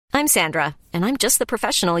I'm Sandra, and I'm just the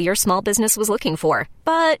professional your small business was looking for.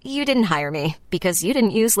 But you didn't hire me because you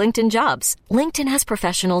didn't use LinkedIn Jobs. LinkedIn has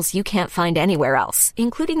professionals you can't find anywhere else,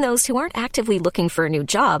 including those who aren't actively looking for a new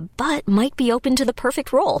job, but might be open to the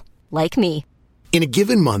perfect role, like me. In a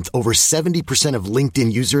given month, over 70% of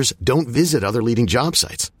LinkedIn users don't visit other leading job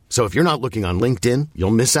sites. So if you're not looking on LinkedIn,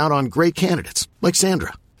 you'll miss out on great candidates like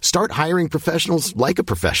Sandra. Start hiring professionals like a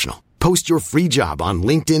professional. Post your free job on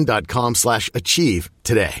linkedin.com/achieve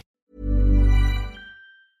today.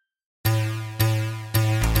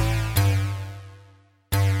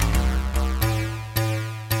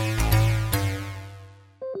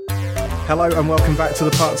 Hello and welcome back to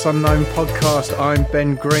the Parts Unknown podcast. I'm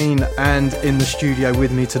Ben Green, and in the studio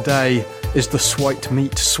with me today is the swiped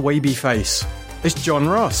meat swaby face. It's John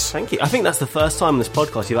Ross. Thank you. I think that's the first time on this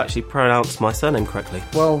podcast you've actually pronounced my surname correctly.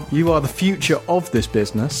 Well, you are the future of this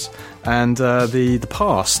business, and the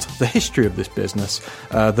past, the history of this business,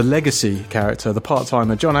 the legacy character, the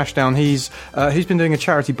part-timer, John Ashdown. He's been doing a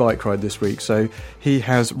charity bike ride this week, so he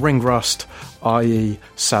has ring rust, i.e.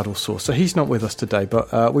 saddle sore. So he's not with us today,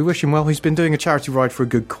 but we wish him well. He's been doing a charity ride for a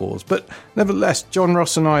good cause. But nevertheless, John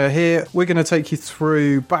Ross and I are here. We're going to take you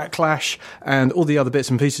through Backlash and all the other bits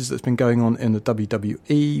and pieces that's been going on in the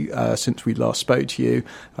WWE since we last spoke to you.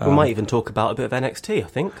 We might even talk about a bit of NXT, I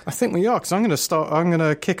think. I think we are, because I'm going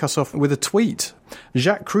to kick us off with a tweet.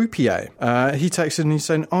 Jacques Croupier, he texted and he's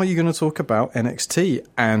saying, are you going to talk about NXT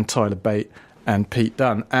and Tyler Bate and Pete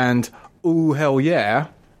Dunne? And, oh, hell yeah,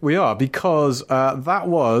 we are, because that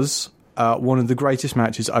was one of the greatest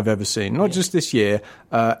matches I've ever seen. Not just this year,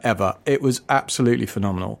 ever. It was absolutely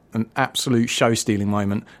phenomenal. An absolute show-stealing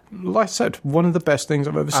moment. Like I said, one of the best things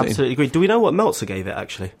I've ever seen. Absolutely agree. Do we know what Meltzer gave it,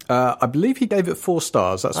 actually? I believe he gave it 4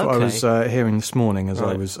 stars. That's what I was hearing this morning as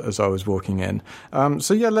I was walking in.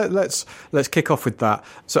 So yeah, let's kick off with that.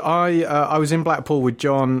 So I was in Blackpool with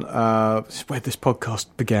John, where this podcast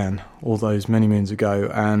began all those many moons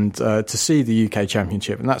ago, and to see the UK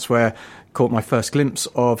Championship, and that's where caught my first glimpse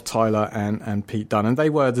of Tyler and Pete Dunne, and they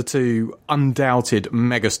were the two undoubted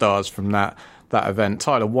megastars from that event.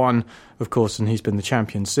 Tyler won, of course, and he's been the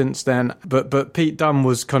champion since then. But Pete Dunne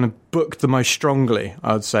was kind of booked the most strongly,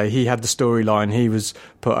 I would say. He had the storyline. He was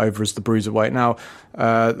put over as the bruiserweight. Now,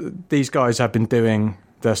 these guys have been doing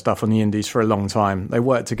their stuff on the indies for a long time. They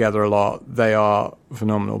work together a lot. They are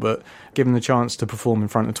phenomenal, but given the chance to perform in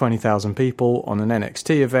front of 20,000 people on an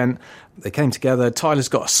NXT event, they came together. Tyler's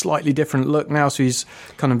got a slightly different look now, so he's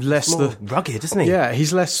kind of less rugged, isn't he? Yeah,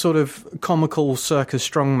 he's less sort of comical circus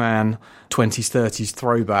strongman 20s 30s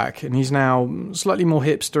throwback, and he's now slightly more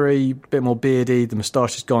hipstery, a bit more beardy. The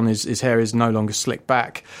moustache is gone, his hair is no longer slicked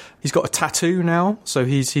back. He's got a tattoo now, so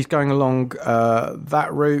he's going along that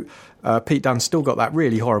route. Pete Dunne's still got that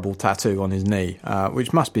really horrible tattoo on his knee,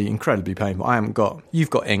 which must be incredibly painful. You've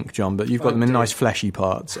got ink, John, but you've got them in nice fleshy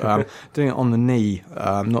parts. Doing it on the knee,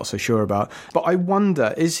 I'm not so sure about. But I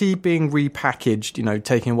wonder, is he being repackaged,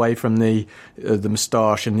 taking away from the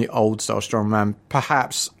moustache and the old style strongman,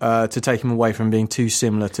 perhaps to take him away from being too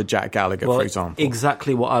similar to Jack Gallagher, for example?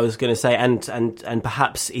 Exactly what I was going to say, and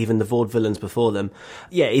perhaps even the vaudevillains before them.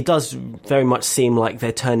 Yeah, it does very much seem like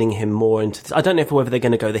they're turning him more into... I don't know whether they're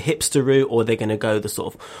going to go the hipster route or they're going to go the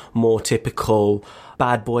sort of more typical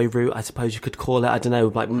bad boy route, I suppose you could call it. I don't know,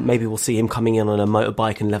 like maybe we'll see him coming in on a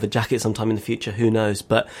motorbike and leather jacket sometime in the future, who knows.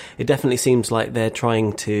 But it definitely seems like they're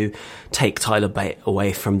trying to take Tyler Bate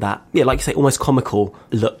away from that, yeah, like you say, almost comical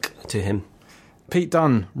look to him. Pete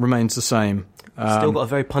Dunne remains the same. Still got a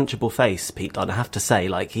very punchable face, Pete Dunne, I have to say.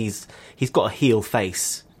 Like he's got a heel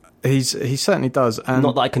face. He certainly does. And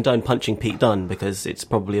not that I condone punching Pete Dunne, because it's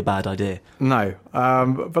probably a bad idea. No.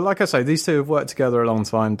 But like I say, these two have worked together a long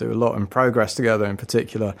time, do a lot in progress together in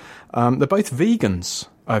particular. They're both vegans,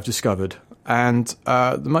 I've discovered. And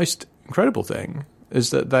the most incredible thing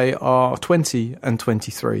is that they are 20 and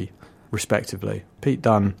 23, respectively. Pete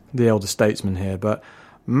Dunne, the elder statesman here. But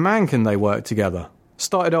man, can they work together.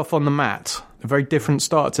 Started off on the mat. A very different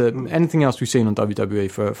start to anything else we've seen on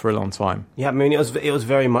WWE for a long time. Yeah, I mean, it was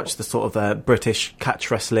very much the sort of British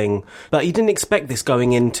catch wrestling, but you didn't expect this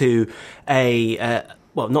going into a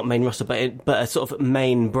well, not main roster, but a sort of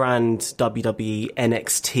main brand WWE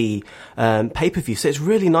NXT pay-per-view. So it's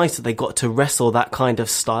really nice that they got to wrestle that kind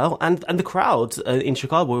of style, and the crowds in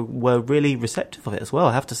Chicago were really receptive of it as well,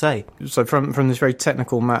 I have to say. So from this very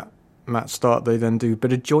technical mat match start, they then do a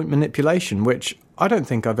bit of joint manipulation, which I don't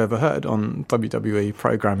think I've ever heard on WWE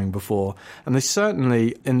programming before. And they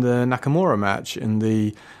certainly, in the Nakamura match, in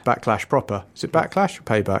the Backlash proper, is it Backlash or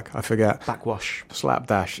Payback? I forget. Backwash.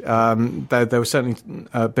 Slapdash. There was certainly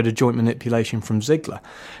a bit of joint manipulation from Ziggler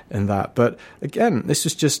in that. But again, this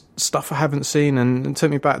is just stuff I haven't seen, and it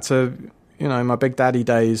took me back to, my Big Daddy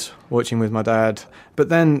days watching with my dad. But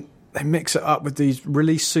then they mix it up with these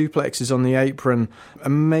release suplexes on the apron,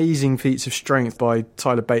 amazing feats of strength by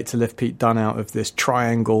Tyler Bate to lift Pete Dunne out of this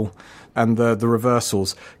triangle, and the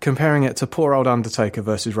reversals, comparing it to poor old Undertaker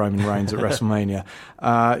versus Roman Reigns at WrestleMania.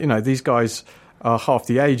 These guys are half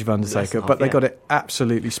the age of Undertaker, but they got it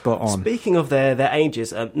absolutely spot on. Speaking of their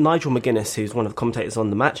ages, Nigel McGuinness, who's one of the commentators on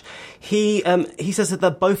the match, he says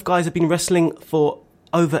that both guys have been wrestling for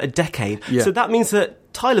over a decade. Yeah. So that means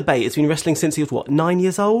that Tyler Bate has been wrestling since he was, 9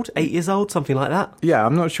 years old, 8 years old, something like that? Yeah,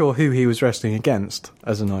 I'm not sure who he was wrestling against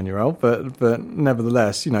as a 9-year-old, but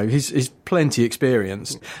nevertheless, he's plenty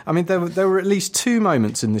experienced. I mean, there were at least two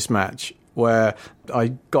moments in this match where I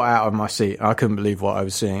got out of my seat and I couldn't believe what I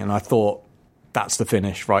was seeing, and I thought, that's the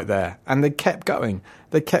finish right there. And they kept going.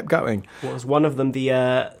 Was one of them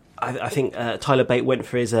I think Tyler Bate went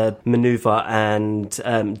for his manoeuvre and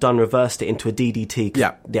Dunne reversed it into a DDT.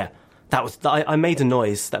 Yeah. I made a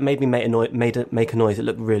noise. That made me make a noise. It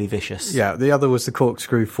looked really vicious. Yeah, the other was the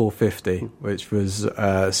corkscrew 450, which was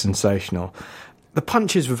sensational. The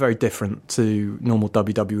punches were very different to normal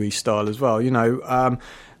WWE style as well.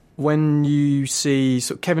 When you see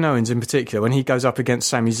sort of Kevin Owens in particular, when he goes up against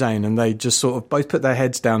Sami Zayn and they just sort of both put their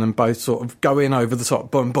heads down and both sort of go in over the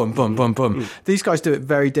top, boom, boom, boom, boom, boom. These guys do it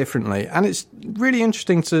very differently, and it's really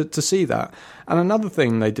interesting to see that. And another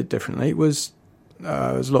thing they did differently was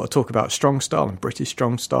there's a lot of talk about strong style and British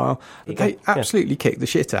strong style. They absolutely kicked the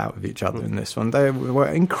shit out of each other in this one. They were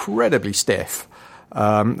incredibly stiff.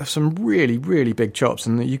 Some really, really big chops,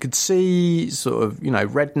 and you could see sort of,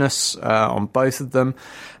 redness on both of them.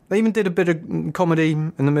 They even did a bit of comedy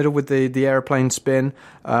in the middle with the aeroplane spin.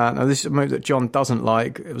 Now, this is a move that John doesn't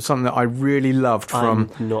like. It was something that I really loved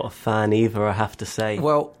from... I'm not a fan either, I have to say.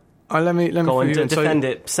 Well, let me go on, defend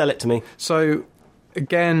it, sell it to me. So,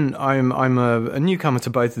 again, I'm a newcomer to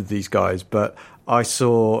both of these guys, but I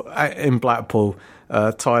saw in Blackpool,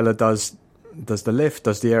 Tyler does the lift,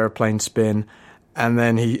 does the aeroplane spin, and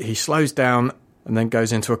then he slows down and then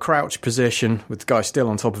goes into a crouch position with the guy still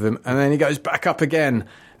on top of him, and then he goes back up again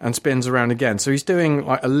and spins around again. So he's doing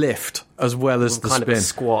like a lift as well as the spin. Kind of a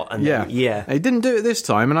squat. And yeah. He didn't do it this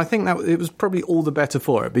time, and I think that it was probably all the better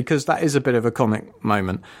for it, because that is a bit of a comic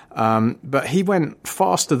moment. But he went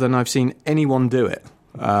faster than I've seen anyone do it,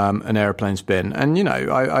 an aeroplane spin. And,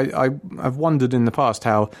 I've wondered in the past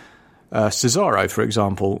how Cesaro, for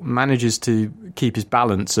example, manages to keep his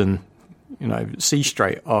balance and see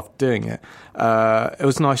straight after doing it. It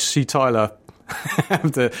was nice to see Tyler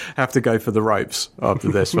have to go for the ropes after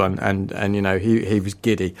this one, and he was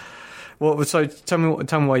giddy. Well, so tell me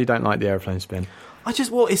why you don't like the airplane spin.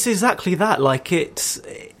 It's exactly that. Like it's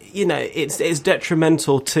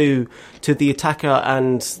detrimental to the attacker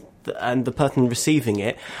and the person receiving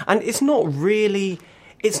it, and it's not really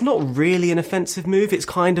an offensive move. It's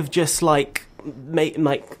kind of just like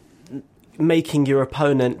making your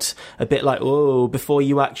opponent a bit like, oh, before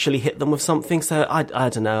you actually hit them with something. So I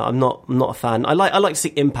don't know. I'm not a fan. I like to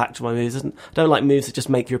see impact to my moves. I don't like moves that just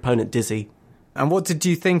make your opponent dizzy. And what did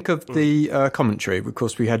you think of the commentary? Of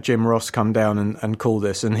course, we had Jim Ross come down and call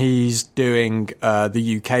this, and he's doing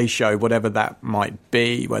the UK show, whatever that might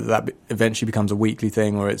be, whether that eventually becomes a weekly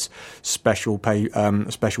thing or it's special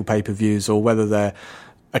pay-per-views, or whether they're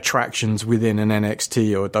attractions within an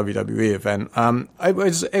NXT or WWE event.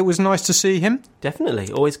 It was nice to see him.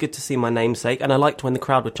 Definitely. Always good to see my namesake, and I liked when the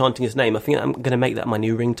crowd were chanting his name. I think I'm going to make that my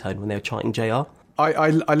new ringtone when they were chanting JR.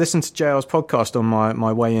 I listened to JR's podcast on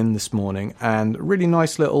my way in this morning, and a really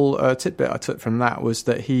nice little tidbit I took from that was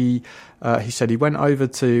that he said he went over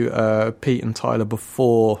to Pete and Tyler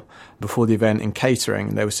before the event in catering,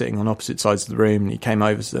 and they were sitting on opposite sides of the room, and he came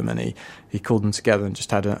over to them and he called them together and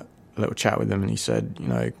just had a little chat with them, and he said,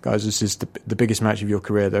 guys, this is the biggest match of your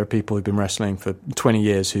career. There are people who've been wrestling for 20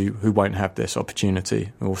 years who won't have this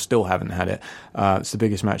opportunity, or still haven't had it. It's the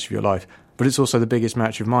biggest match of your life. But it's also the biggest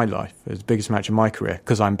match of my life. It's the biggest match of my career,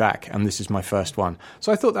 because I'm back and this is my first one.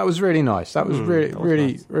 So I thought that was really nice. That was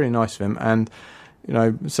really nice of him. And,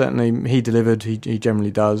 certainly he delivered. He generally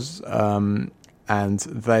does. And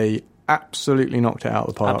they absolutely knocked it out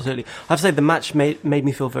of the park. Absolutely. I have to say, the match made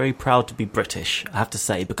me feel very proud to be British, I have to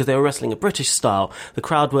say, because they were wrestling a British style. The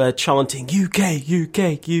crowd were chanting, UK,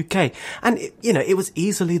 UK, UK. And, it was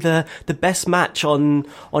easily the best match on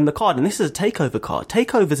the card. And this is a TakeOver card.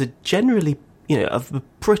 TakeOvers are generally, of a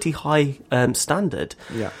pretty high standard.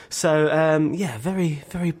 Yeah. So, very,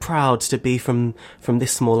 very proud to be from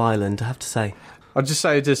this small island, I have to say. I'll just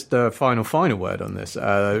say a final word on this.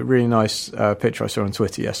 Really nice picture I saw on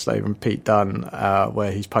Twitter yesterday from Pete Dunne,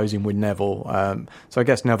 where he's posing with Neville. So I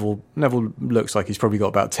guess Neville looks like he's probably got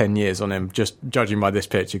about 10 years on him, just judging by this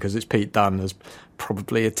picture, because it's Pete Dunne. There's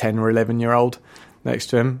probably a 10 or 11-year-old next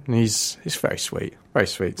to him, and he's very sweet. Very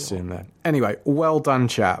sweet to see him there. Anyway, well done,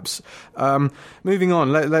 chaps. Moving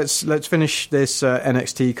on, let's finish this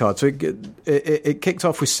NXT card. So it kicked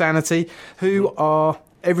off with Sanity, who are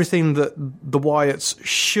everything that the Wyatts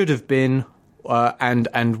should have been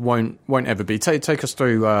and won't ever be. Take us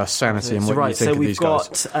through Sanity and what you think of these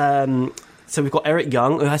guys. So we've got Eric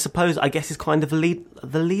Young, who I guess is kind of the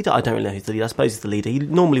leader. I don't really know who's the leader. I suppose he's the leader. He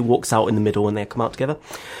normally walks out in the middle when they come out together.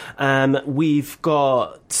 We've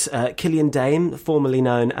got Killian Dame, formerly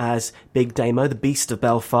known as Big Damo, the Beast of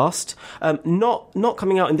Belfast. Not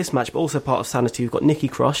coming out in this match, but also part of Sanity. We've got Nikki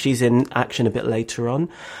Cross. She's in action a bit later on.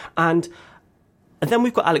 And then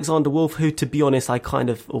we've got Alexander Wolf, who, to be honest, I kind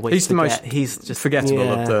of always forget. He's just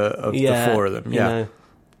forgettable of the four of them. Yeah.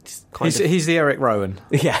 He's the Eric Rowan,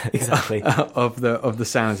 yeah, exactly, of the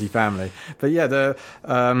Sanity family. But yeah, the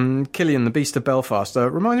Killian, the Beast of Belfast,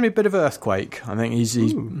 reminded me a bit of Earthquake. I think he's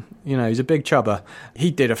a big chubber. He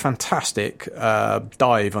did a fantastic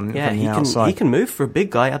dive from the outside. He can move for a big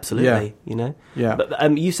guy, absolutely. Yeah.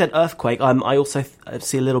 But you said Earthquake. I also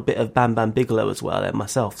see a little bit of Bam Bam Bigelow as well there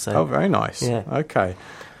myself. So very nice. Yeah. Okay.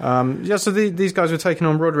 So these guys were taking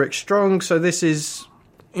on Roderick Strong. So this is,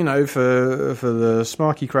 for the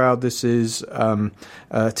Smarky crowd, this is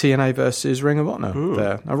TNA versus Ring of Honor.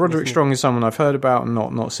 There. Now, Roderick Strong is someone I've heard about and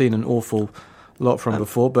not seen an awful lot from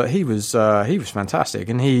before, but he was fantastic,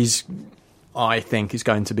 and I think he's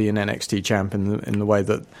going to be an NXT champ in the way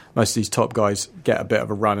that most of these top guys get a bit of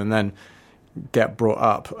a run and then get brought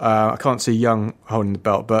up. I can't see Young holding the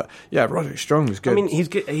belt, but yeah, Roderick Strong was good. I mean, he's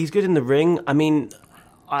good. He's good in the ring. I mean,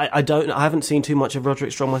 I haven't seen too much of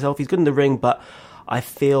Roderick Strong myself. He's good in the ring, but I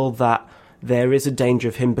feel that there is a danger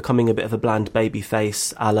of him becoming a bit of a bland baby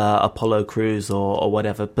face, a la Apollo Crews or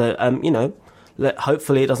whatever. But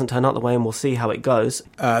hopefully it doesn't turn out the way, and we'll see how it goes.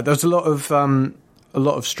 There's a lot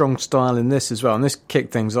of strong style in this as well, and this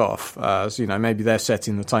kicked things off. Maybe they're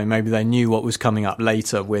setting the tone. Maybe they knew what was coming up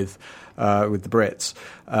later with the Brits.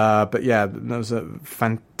 But yeah, there was a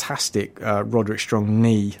fantastic Roderick Strong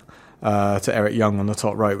knee to Eric Young on the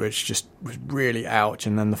top rope, which just was really ouch,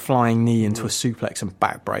 and then the flying knee into a suplex and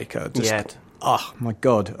backbreaker. Oh my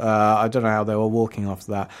god! I don't know how they were walking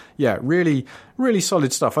after that. Yeah, really, really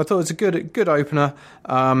solid stuff. I thought it was a good opener,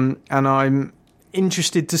 and I'm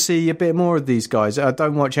interested to see a bit more of these guys. I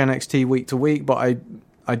don't watch NXT week to week, but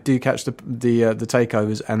I do catch the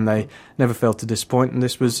takeovers, and they never fail to disappoint. And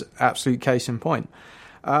this was absolute case in point.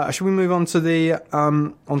 Should we move on to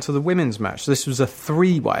the women's match? This was a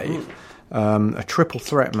three-way, a triple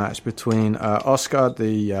threat match between Oscar,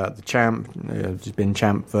 the champ, who's been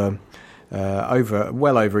champ for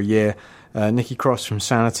well over a year, Nikki Cross from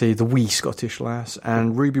Sanity, the wee Scottish lass,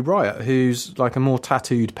 and Ruby Riott, who's like a more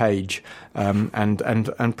tattooed page,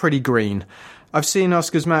 and pretty green. I've seen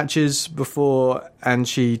Oscar's matches before, and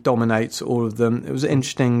she dominates all of them. It was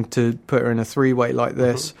interesting to put her in a three-way like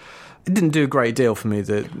this. It didn't do a great deal for me,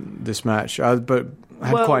 this match, but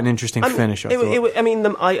had quite an interesting finish, I thought.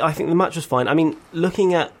 I think the match was fine. I mean,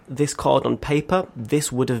 looking at this card on paper,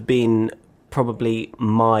 this would have been probably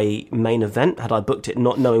my main event had I booked it,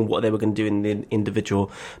 not knowing what they were going to do in the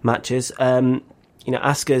individual matches.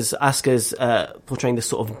 Asuka's portraying this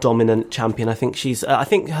sort of dominant champion. I think I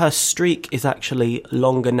think her streak is actually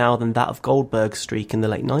longer now than that of Goldberg's streak in the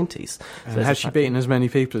late 90s. So has she beaten as many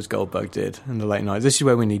people as Goldberg did in the late 90s? This is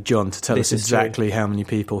where we need John to tell us exactly how many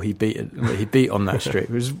people he beat on that streak.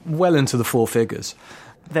 It was well into the four figures.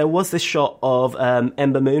 There was this shot of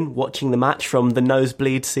Ember Moon watching the match from the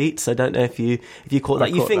nosebleed seats. I don't know if you caught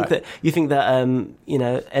that. You think that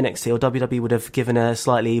NXT or WWE would have given her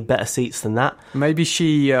slightly better seats than that. Maybe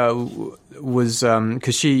she was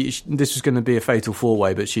because this was going to be a fatal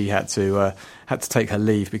four-way, but she had to take her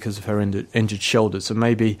leave because of her injured shoulder. So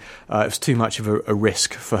maybe it was too much of a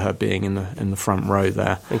risk for her being in the front row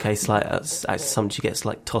there. In case somebody gets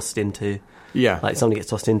tossed into. Yeah, like somebody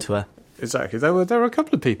gets tossed into her. Exactly. There were a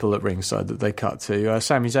couple of people at ringside that they cut to.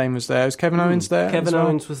 Sami Zayn was there. Was Kevin Owens there? Kevin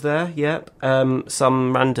Owens was there, yep.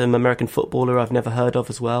 Some random American footballer I've never heard of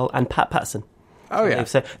as well. And Pat Patterson. Oh, yeah.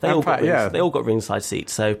 So they all got ringside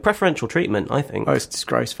seats. So preferential treatment, I think. Oh, it's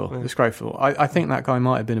disgraceful. Yeah. Disgraceful. I think that guy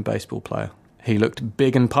might have been a baseball player. He looked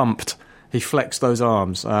big and pumped. He flexed those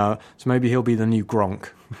arms. So maybe he'll be the new Gronk,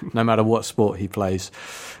 no matter what sport he plays.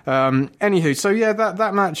 Anywho, so yeah,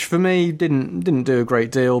 that match for me didn't do a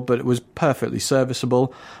great deal, but it was perfectly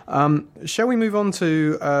serviceable. Shall we move on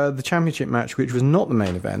to the championship match, which was not the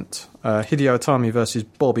main event? Hideo Itami versus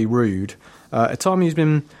Bobby Roode. Itami's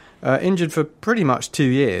been injured for pretty much 2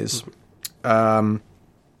 years, and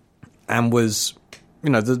was,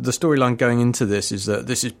 the storyline going into this is that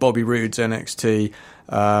this is Bobby Roode's NXT.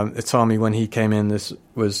 Itami, when he came in, this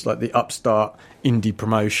was like the upstart indie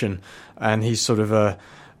promotion, and he's sort of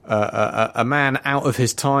a man out of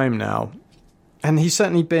his time now, and he's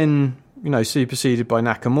certainly been superseded by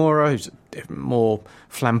Nakamura, who's a more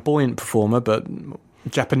flamboyant performer, but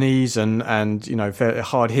Japanese and very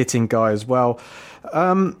hard hitting guy as well.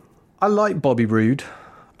 I like Bobby Roode.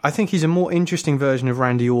 I think he's a more interesting version of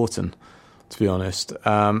Randy Orton, to be honest.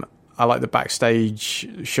 I like the backstage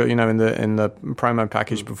show, in the promo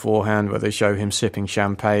package beforehand, where they show him sipping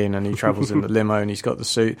champagne and he travels in the limo and he's got the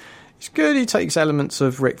suit. He's good. He takes elements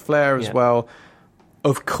of Ric Flair as well.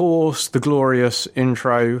 Of course, the glorious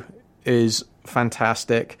intro is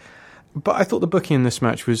fantastic. But I thought the booking in this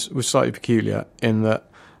match was slightly peculiar in that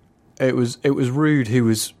it was Roode who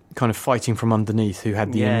was kind of fighting from underneath, who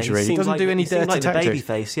had the injury. He doesn't do any dirty tactics.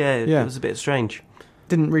 The babyface, it was a bit strange.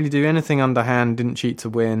 Didn't really do anything underhand, didn't cheat to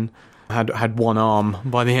win. Had one arm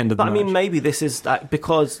by the end of the match. I mean, maybe this is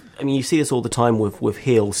because, you see this all the time with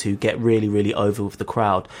heels who get really, really over with the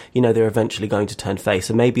crowd. They're eventually going to turn face.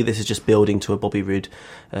 So maybe this is just building to a Bobby Roode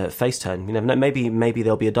face turn. You never know. Maybe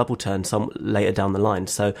there'll be a double turn some later down the line.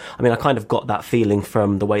 So, I kind of got that feeling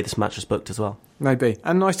from the way this match was booked as well. Maybe.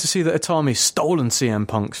 And nice to see that Itami's stolen CM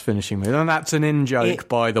Punk's finishing move. And that's an in-joke,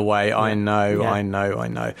 by the way. I know.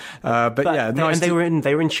 But yeah, nice. And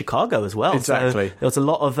they were in Chicago as well. Exactly. So there was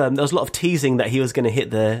a lot of teasing that he was going to hit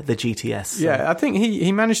the GTS. So. Yeah, I think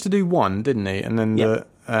he managed to do one, didn't he? And then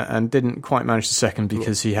and didn't quite manage the second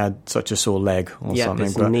because he had such a sore leg or something.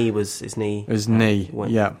 His knee.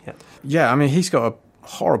 Yeah, he's got a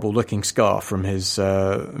horrible looking scar from his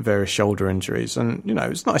various shoulder injuries, and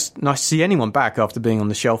it's nice to see anyone back after being on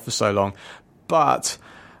the shelf for so long, but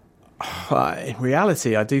in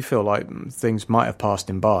reality I do feel like things might have passed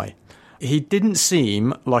him by. He didn't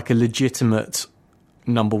seem like a legitimate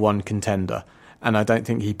number one contender, and I don't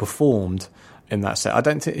think he performed in that set. I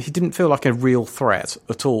don't think he didn't feel like a real threat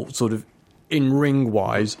at all, sort of in ring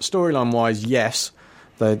wise. Storyline wise, yes,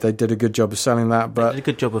 they did a good job of selling that, but they did a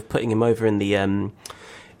good job of putting him over in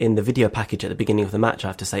the video package at the beginning of the match, I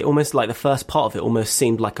have to say. Almost like the first part of it almost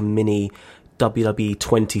seemed like a mini WWE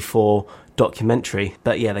 24 documentary.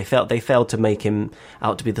 But yeah, they failed to make him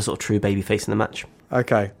out to be the sort of true babyface in the match.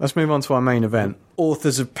 Okay, let's move on to our main event.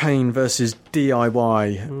 Authors of Pain versus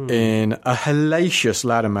DIY in a hellacious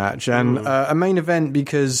ladder match. And a main event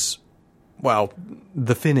because, well,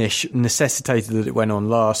 the finish necessitated that it went on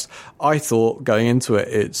last. I thought going into it,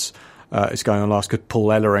 it's going on last because Paul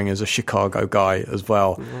Ellering is a Chicago guy as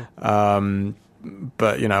well.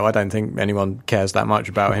 But, I don't think anyone cares that much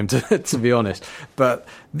about him, to be honest. But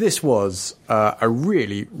this was a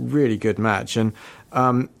really, really good match. And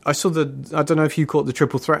I saw I don't know if you caught the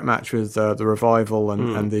triple threat match with the Revival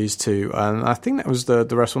and these two. And I think that was the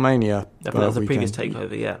WrestleMania. That was the previous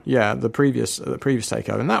takeover, yeah. Yeah, the previous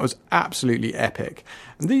takeover. And that was absolutely epic.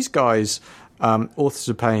 And these guys, Authors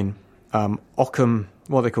of Pain, Occam,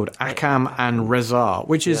 what are they called? Akam and Rezar,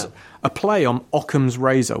 which is a play on Occam's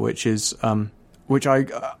razor, which is which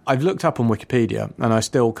I've looked up on Wikipedia and I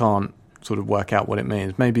still can't sort of work out what it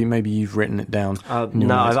means. Maybe you've written it down.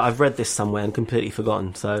 No, I've read this somewhere and completely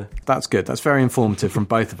forgotten. So that's good. That's very informative from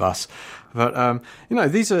both of us. But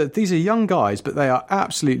these are young guys, but they are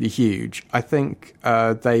absolutely huge. I think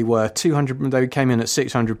they were 200. They came in at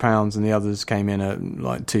 600 pounds, and the others came in at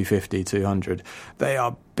like 250, 200. They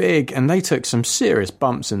are big, and they took some serious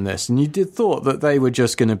bumps in this. And you thought that they were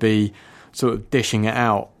just going to be sort of dishing it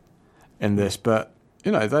out in this, but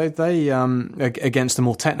they against the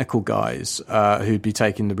more technical guys who'd be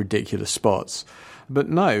taking the ridiculous spots. But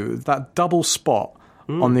no, that double spot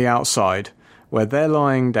on the outside where they're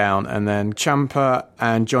lying down, and then Ciampa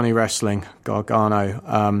and Johnny Wrestling,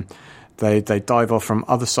 Gargano, they dive off from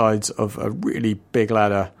other sides of a really big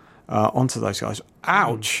ladder onto those guys.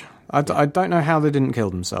 Ouch! I don't know how they didn't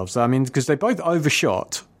kill themselves. I mean, because they both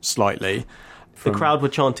overshot slightly. The crowd were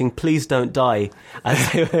chanting, "Please don't die,"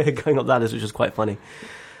 as they were going up ladders, which was quite funny.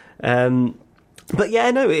 But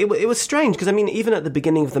yeah, no, it was strange because I mean, even at the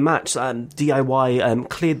beginning of the match, DIY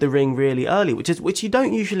cleared the ring really early, which you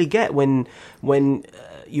don't usually get when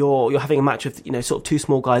you're having a match with sort of two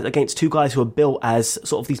small guys against two guys who are built as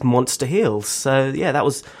sort of these monster heels. So yeah, that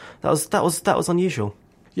was unusual.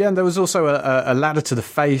 Yeah, and there was also a ladder to the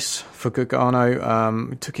face for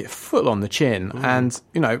Gargano. Took it full on the chin, and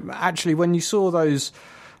actually when you saw those.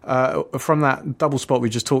 From that double spot we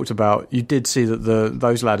just talked about, you did see that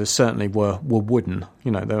those ladders certainly were wooden.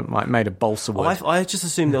 They're like made of balsa wood. I just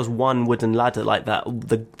assumed there was one wooden ladder like that,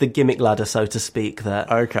 the gimmick ladder, so to speak.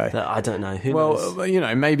 That I don't know. Who knows?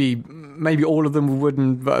 Maybe all of them were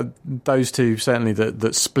wooden, but those two certainly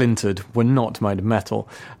that splintered were not made of metal.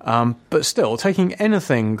 But still, taking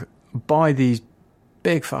anything by these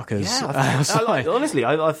big fuckers. Yeah, honestly,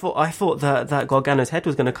 I thought that Gargano's head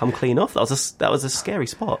was going to come clean off. That was a scary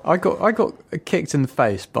spot. I got kicked in the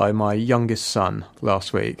face by my youngest son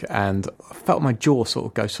last week, and I felt my jaw sort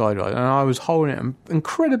of go sideways, and I was holding it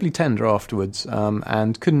incredibly tender afterwards,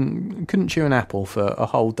 and couldn't chew an apple for a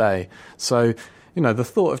whole day. So, the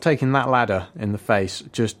thought of taking that ladder in the face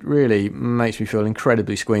just really makes me feel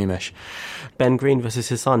incredibly squeamish. Ben Green versus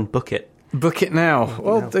his son, book it. Book it now.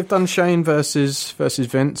 Well, they've done Shane versus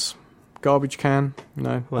Vince. Garbage can.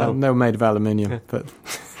 No, they were made of aluminium, but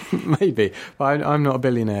maybe. But I'm not a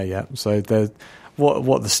billionaire yet, so what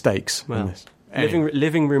are the stakes in this? Anyway.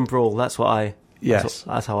 Living room brawl. That's what I. Yes,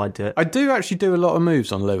 that's how I do it. I do actually do a lot of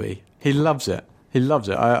moves on Louis. He loves it.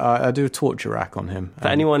 I do a torture rack on him. For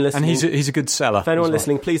anyone listening, and he's a good seller. For anyone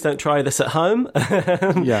listening, please don't try this at home.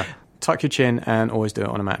 Yeah. Tuck your chin and always do it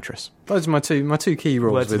on a mattress. Those are my two key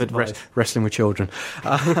rules with wrestling with children.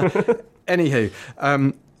 Anywho,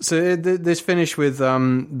 so this finish with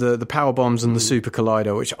the power bombs and the super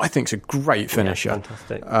collider, which I think is a great finisher. Yeah,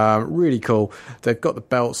 fantastic. Really cool. They've got the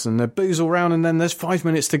belts and they're booze all around, and then there's 5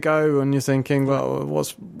 minutes to go, and you're thinking, well,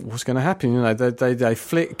 what's going to happen? They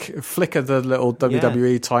flicker the little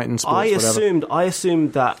WWE Titan Sports. I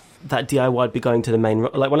assumed that DIY would be going to the main.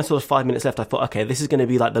 Like when I saw 5 minutes left, I thought, okay, this is going to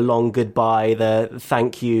be like the long goodbye, the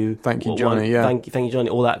thank you Johnny, thank you Johnny,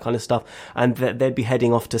 all that kind of stuff, and they'd be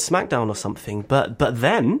heading off to SmackDown or something. But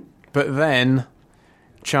then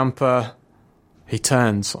Ciampa, he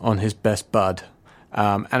turns on his best bud,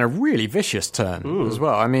 and a really vicious turn as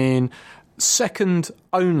well. I mean, second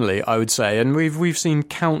only, I would say, and we've seen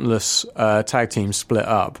countless tag teams split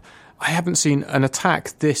up. I haven't seen an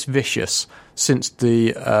attack this vicious since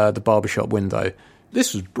the barbershop window.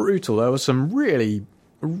 This was brutal. There was some really,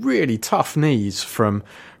 really tough knees from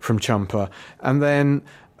Ciampa, and then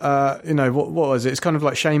what was it? It's kind of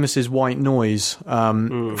like Sheamus's white noise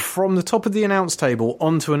from the top of the announce table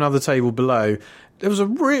onto another table below. There was a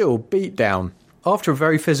real beatdown after a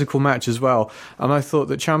very physical match as well, and I thought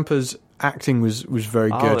that Ciampa's acting was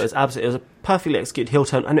very good. It was a perfectly executed heel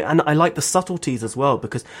turn, and I like the subtleties as well,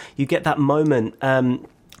 because you get that moment.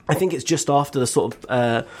 I think it's just after the sort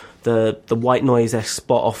of the white noise-esque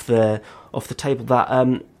spot off the table that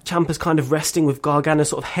Ciampa's kind of resting with Gargano's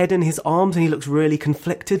sort of head in his arms, and he looks really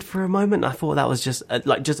conflicted for a moment. I thought that was just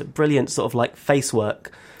a brilliant sort of like facial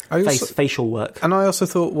work. And I also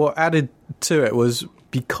thought what added to it was,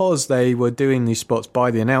 because they were doing these spots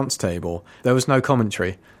by the announce table, there was no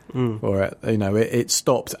commentary for it. It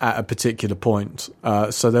stopped at a particular point,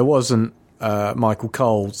 so there wasn't Michael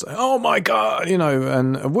Cole saying, "Oh my God,"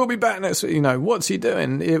 and we'll be back next. What's he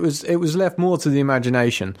doing? It was left more to the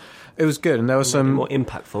imagination. It was good, and there was some more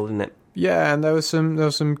impactful, isn't it? Yeah, and there was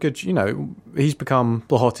some good. He's become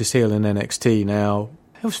the hottest heel in NXT now.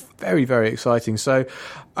 It was very, very exciting. So,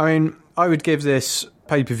 I mean, I would give this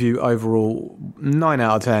pay-per-view overall 9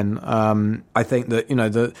 out of 10. I think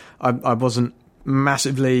that I wasn't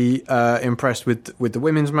massively impressed with the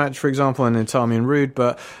women's match, for example, and Itami and Rude,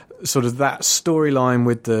 but sort of that storyline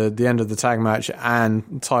with the end of the tag match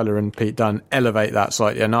and Tyler and Pete Dunne elevate that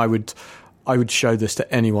slightly, and I would show this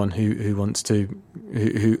to anyone who wants to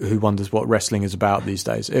who wonders what wrestling is about these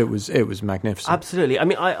days. It was magnificent. Absolutely. I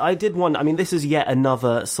mean, I did wonder. I mean, this is yet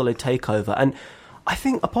another solid takeover, and I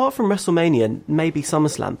think apart from WrestleMania, maybe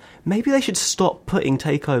SummerSlam, maybe they should stop putting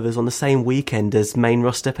takeovers on the same weekend as main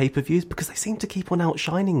roster pay-per-views, because they seem to keep on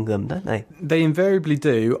outshining them, don't they? They invariably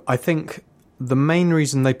do. I think the main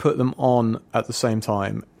reason they put them on at the same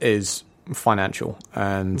time is financial,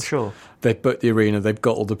 and sure, they've booked the arena, they've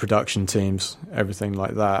got all the production teams, everything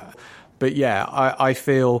like that. But yeah, I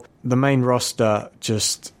feel the main roster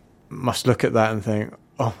just must look at that and think,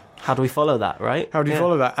 oh, how do we follow that, right? How do you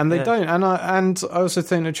follow that? And they don't. And I also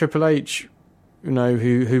think that Triple H,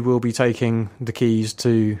 who will be taking the keys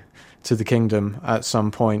to to the Kingdom at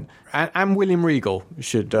some point. And William Regal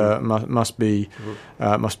should must be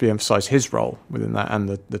emphasised, his role within that, and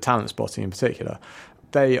the talent spotting in particular.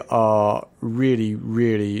 They are really,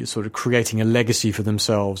 really sort of creating a legacy for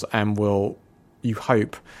themselves, and will, you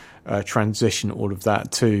hope, transition all of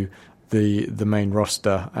that to the main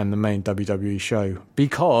roster and the main WWE show.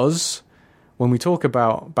 Because when we talk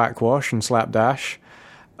about Backwash and Slapdash,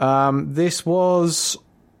 this was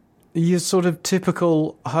your sort of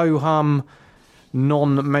typical ho-hum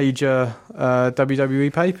non-major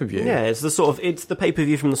WWE pay-per-view. Yeah, it's the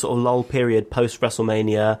pay-per-view from the sort of lull period post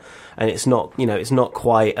WrestleMania, and it's not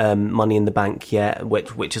quite Money in the Bank yet,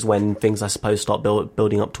 which is when things I suppose start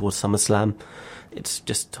building up towards SummerSlam. It's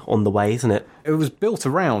just on the way, isn't it? It was built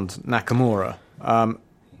around Nakamura,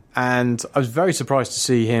 and I was very surprised to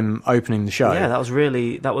see him opening the show. Yeah, that was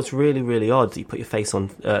really odd that you put your face on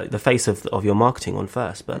the face of your marketing on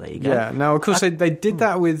first, but there you go. Yeah, now of course they did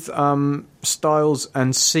that with Styles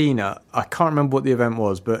and Cena. I can't remember what the event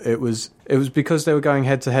was, but it was because they were going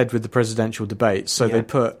head to head with the presidential debate, so they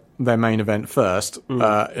put their main event first, in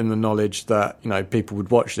the knowledge that people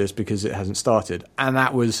would watch this because it hasn't started, and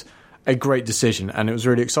that was a great decision, and it was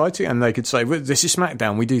really exciting, and they could say, well, this is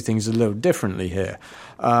SmackDown, we do things a little differently here.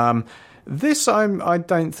 This I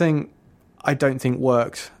don't think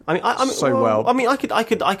worked well. I mean, I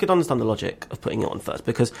could understand the logic of putting it on first,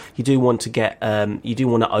 because you do want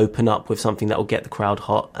to open up with something that will get the crowd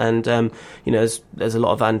hot, and there's a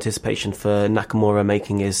lot of anticipation for Nakamura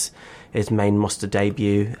making his main roster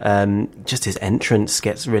debut. Just his entrance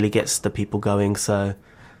gets the people going. So.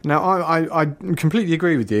 Now, I completely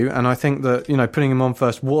agree with you, and I think that putting him on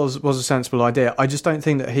first was a sensible idea. I just don't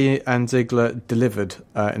think that he and Ziggler delivered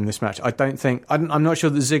in this match. I'm not sure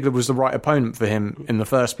that Ziggler was the right opponent for him in the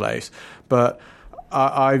first place, but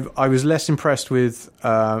I was less impressed with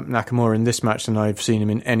Nakamura in this match than I've seen him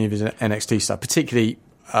in any of his NXT stuff. Particularly,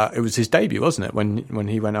 it was his debut, wasn't it, when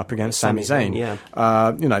he went up against Sami Zayn? Yeah.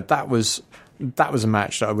 That was a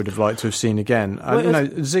match that I would have liked to have seen again.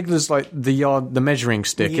 Ziggler's like the measuring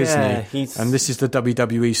stick, isn't he? And this is the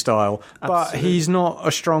WWE style. Absolutely. But he's not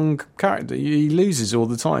a strong character. He loses all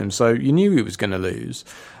the time, so you knew he was going to lose.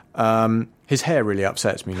 His hair really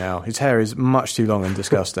upsets me now. His hair is much too long and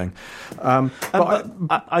disgusting. I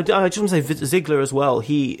just want to say Ziggler as well.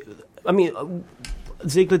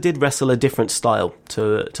 Ziggler did wrestle a different style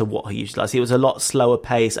to what he usually does. He was a lot slower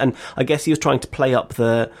pace, and I guess he was trying to play up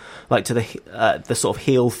the sort of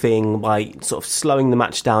heel thing by sort of slowing the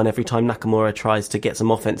match down every time Nakamura tries to get some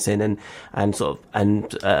offense in and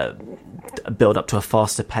build up to a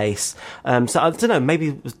faster pace. So I don't know, maybe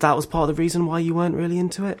that was part of the reason why you weren't really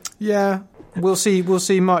into it. Yeah, we'll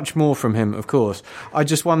see much more from him, of course. I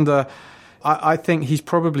just wonder. I think he's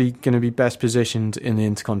probably going to be best positioned in the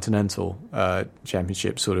Intercontinental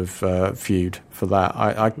Championship sort of feud for that.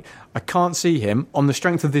 I can't see him, on the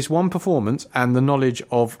strength of this one performance and the knowledge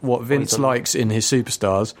of what Vince likes in his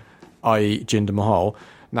superstars, i.e. Jinder Mahal,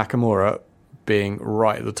 Nakamura being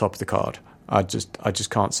right at the top of the card. I just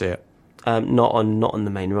can't see it. Not on the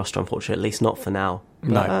main roster, unfortunately, at least not for now.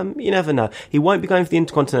 But, no. You never know. He won't be going for the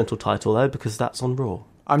Intercontinental title, though, because that's on Raw.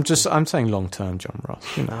 I'm saying long term, John Ross.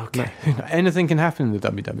 Okay. Anything can happen in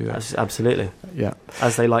the WWE. Absolutely. Yeah.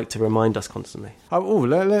 As they like to remind us constantly.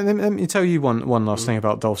 Let me tell you one last thing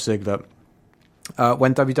about Dolph Ziggler.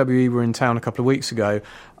 When WWE were in town a couple of weeks ago,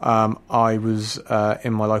 I was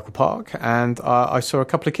in my local park, and I saw a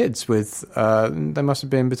couple of kids with, they must have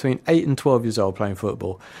been between 8 and 12 years old, playing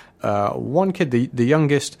football. One kid, the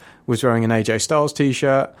youngest, was wearing an AJ Styles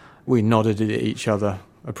t-shirt. We nodded at each other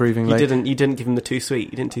approvingly. You didn't give him the too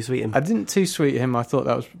sweet. You didn't too sweet him. I didn't too sweet him. I thought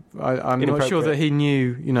that was. I'm not sure that he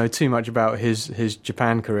knew too much about his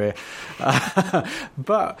Japan career.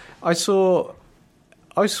 But I saw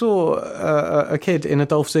a kid in a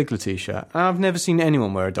Dolph Ziggler t-shirt, and I've never seen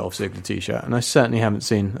anyone wear a Dolph Ziggler t-shirt, and I certainly haven't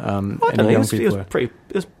seen any young people wear. It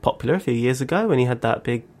was popular a few years ago when he had that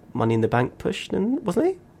big Money in the Bank push, wasn't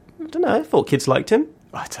he? I don't know. I thought kids liked him.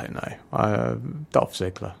 I don't know. Dolph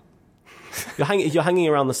Ziggler. You're hanging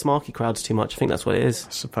around the smarky crowds too much. I think that's what it is.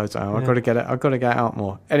 I suppose I am. I've got to get it. I've got to get out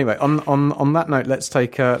more. Anyway, on that note, let's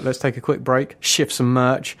take a quick break, shift some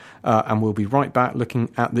merch, and we'll be right back looking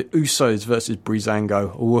at the Usos versus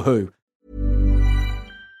Breezango. Woohoo!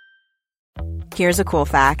 Here's a cool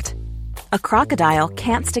fact: a crocodile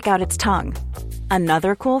can't stick out its tongue.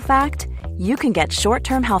 Another cool fact: you can get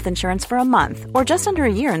short-term health insurance for a month or just under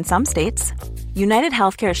a year in some states. United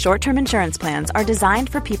Healthcare short-term insurance plans are designed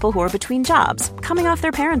for people who are between jobs, coming off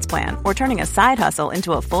their parents' plan, or turning a side hustle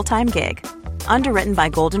into a full-time gig. Underwritten by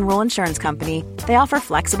Golden Rule Insurance Company, they offer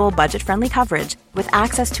flexible, budget-friendly coverage with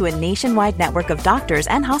access to a nationwide network of doctors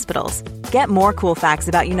and hospitals. Get more cool facts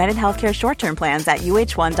about United Healthcare short-term plans at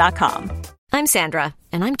uh1.com. I'm Sandra,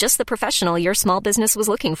 and I'm just the professional your small business was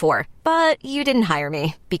looking for. But you didn't hire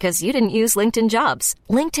me because you didn't use LinkedIn Jobs.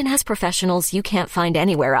 LinkedIn has professionals you can't find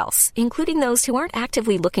anywhere else, including those who aren't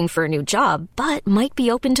actively looking for a new job, but might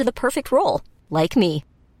be open to the perfect role, like me.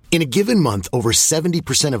 In a given month, over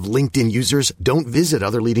 70% of LinkedIn users don't visit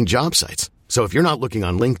other leading job sites. So if you're not looking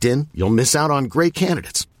on LinkedIn, you'll miss out on great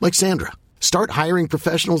candidates like Sandra. Start hiring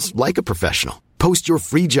professionals like a professional. Post your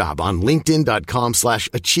free job on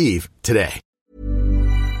linkedin.com/achieve today.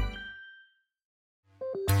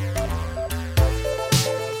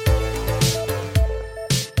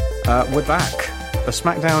 We're back. A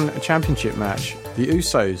SmackDown Championship match. The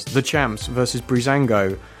Usos, the champs, versus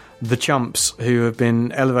Breezango, the chumps, who have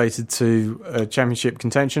been elevated to championship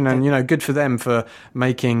contention, and good for them for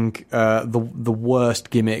making the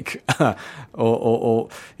worst gimmick, or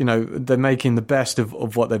they're making the best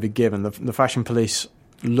of what they've been given. The Fashion Police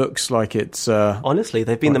looks like it's honestly,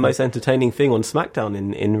 they've been the most entertaining thing on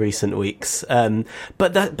SmackDown in recent weeks.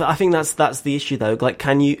 But I think that's the issue though. Like,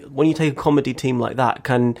 when you take a comedy team like that,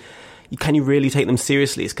 can you really take them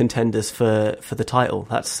seriously as contenders for the title?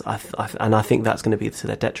 And I think that's going to be to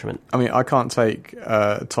their detriment. I mean, I can't take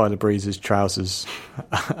Tyler Breeze's trousers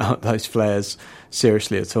out those flares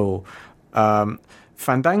seriously at all.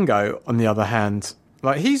 Fandango, on the other hand,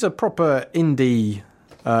 like, he's a proper indie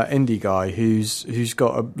guy who's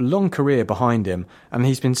got a long career behind him, and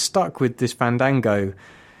he's been stuck with this Fandango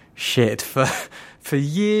shit for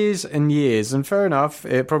years and years. And fair enough,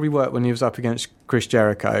 it probably worked when he was up against Chris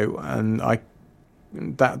Jericho,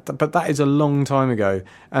 but that is a long time ago,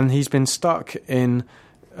 and he's been stuck in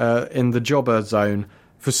the jobber zone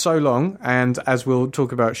for so long. And as we'll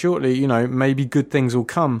talk about shortly, maybe good things will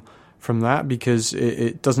come from that, because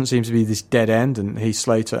it doesn't seem to be this dead end, and Heath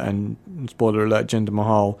Slater and, spoiler alert, Jinder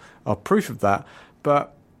Mahal are proof of that.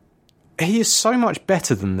 But he is so much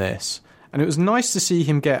better than this, and it was nice to see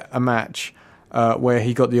him get a match where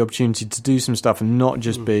he got the opportunity to do some stuff and not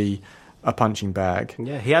just be a punching bag.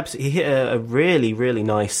 Yeah, he hit a really, really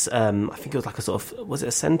nice, I think it was like a sort of, was it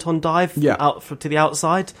a senton dive out to the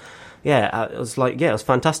outside? Yeah, it was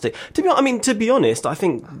fantastic. To be honest, I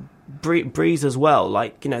think Breeze as well,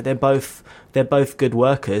 like, they're both good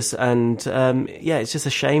workers, and it's just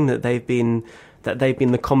a shame that they've been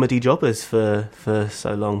the comedy jobbers for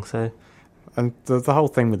so long. So, and the whole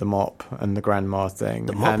thing with the mop and the grandma thing,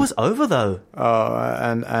 the mop was over though.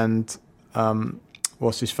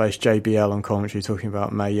 What's his face, JBL on commentary talking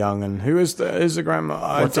about Mae Young and who is the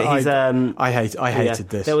grandma? I hated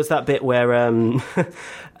this. There was that bit where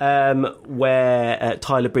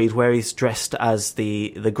Tyler Breeze, where he's dressed as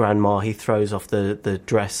the grandma, he throws off the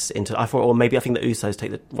dress into. I think the Usos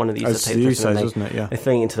take one of the Usos take the dress, wasn't it? Yeah, they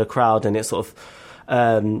thing into the crowd, and it sort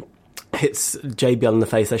of hits JBL in the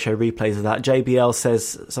face. They show replays of that. JBL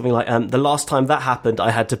says something like, "The last time that happened,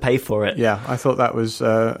 I had to pay for it." Yeah, I thought that was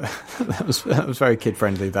that was very kid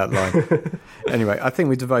friendly, that line. Anyway, I think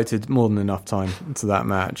we devoted more than enough time to that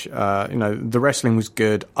match. The wrestling was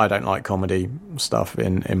good. I don't like comedy stuff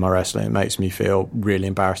in my wrestling. It makes me feel really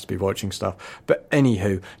embarrassed to be watching stuff. But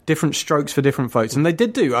anywho, different strokes for different folks, and they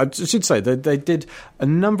did do. I should say they did a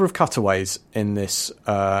number of cutaways in this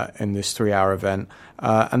 3-hour event.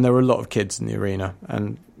 And there were a lot of kids in the arena,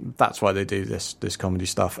 and that's why they do this comedy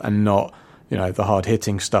stuff, and not the hard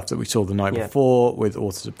hitting stuff that we saw the night before with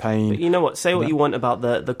Authors of Pain. But you know what? Say what you want about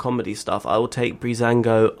the comedy stuff. I will take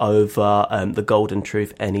Breezango over the Golden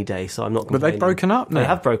Truth any day. So I'm not complaining. But they've broken up now. They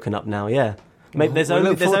have broken up now. Yeah. Maybe there's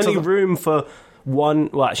only room for one.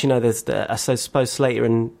 Well, actually, no. There's I suppose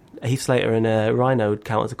Heath Slater and Rhino would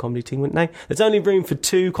count as a comedy team, wouldn't they? There's only room for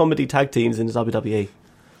 2 comedy tag teams in the WWE.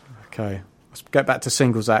 Okay. Let's get back to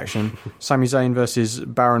singles action. Sami Zayn versus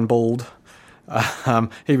Baron Bald.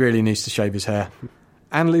 He really needs to shave his hair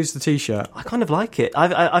and lose the t-shirt. I kind of like it.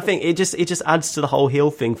 I think it just adds to the whole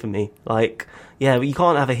heel thing for me. Like, yeah, you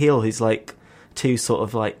can't have a heel who's like too sort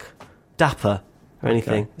of like dapper or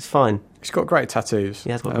anything. Okay. It's fine. He's got great tattoos.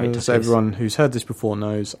 Yeah, he's got great tattoos. Everyone who's heard this before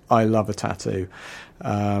knows I love a tattoo.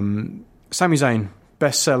 Sami Zayn,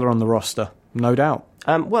 best seller on the roster, no doubt.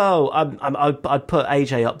 I'd put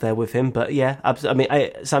AJ up there with him, but yeah, I mean,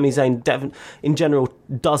 Sami Zayn in general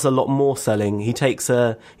does a lot more selling. He takes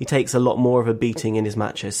a lot more of a beating in his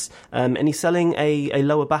matches, and he's selling a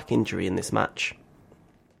lower back injury in this match.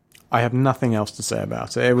 I have nothing else to say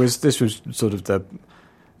about it.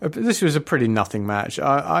 This was a pretty nothing match.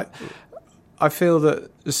 I I feel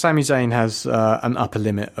that Sami Zayn has an upper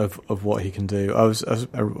limit of what he can do.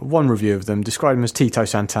 One review of them described him as Tito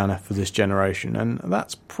Santana for this generation, and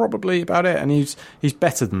that's probably about it. And he's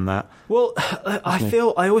better than that. Well,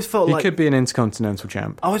 I always felt he like could be an Intercontinental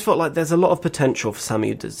champ. I always felt like there's a lot of potential for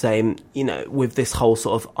Sami Zayn, with this whole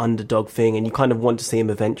sort of underdog thing, and you kind of want to see him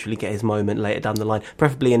eventually get his moment later down the line,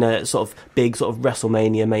 preferably in a sort of big sort of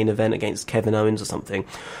WrestleMania main event against Kevin Owens or something.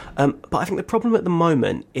 But I think the problem at the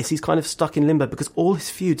moment is he's kind of stuck in limbo because all his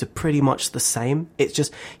feuds are pretty much the same. It's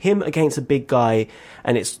just him against a big guy,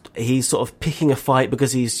 and he's sort of picking a fight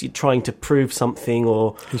because he's trying to prove something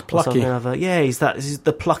or he's plucky. Or something or other. Yeah, he's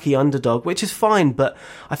the plucky underdog, which is fine. But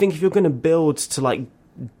I think if you're going to build to like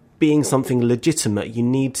being something legitimate, you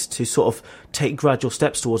need to sort of take gradual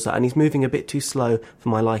steps towards that, and he's moving a bit too slow for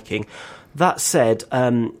my liking. That said,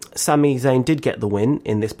 Sami Zayn did get the win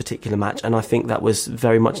in this particular match, and I think that was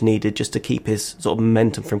very much needed just to keep his sort of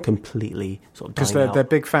momentum from completely sort of dying out. Because they're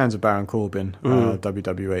big fans of Baron Corbin,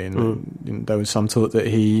 WWE, and there was some talk that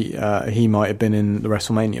he might have been in the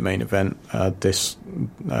WrestleMania main event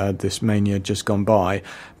this Mania just gone by,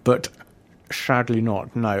 but sadly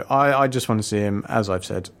not. No, I just want to see him, as I've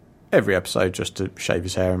said, every episode just to shave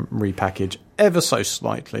his hair and repackage ever so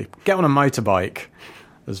slightly. Get on a motorbike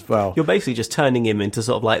as well. You're basically just turning him into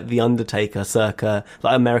sort of like the Undertaker circa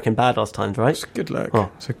like American Badass times, right? It's a good look.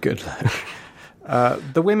 It's a good look.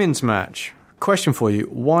 The women's match. Question for you.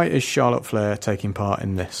 Why is Charlotte Flair taking part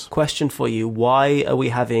in this? Question for you. Why are we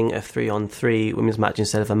having a 3-on-3 women's match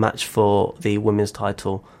instead of a match for the women's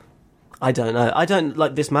title? I don't know. I don't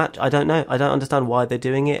like this match. I don't know. I don't understand why they're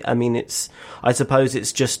doing it. I mean, I suppose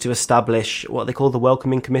it's just to establish what they call the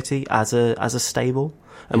welcoming committee as a stable,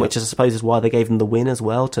 and which I suppose is why they gave them the win as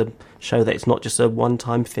well, to show that it's not just a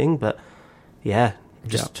one-time thing. But yeah,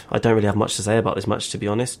 I don't really have much to say about this match, to be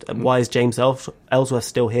honest. Why is James Ellsworth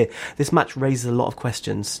still here? This match raises a lot of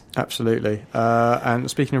questions. Absolutely. And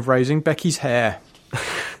speaking of raising, Becky's hair.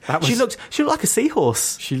 She looked like a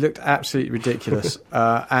seahorse. She looked absolutely ridiculous,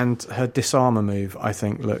 and her disarmer move, I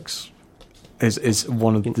think, is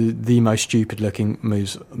one of the most stupid looking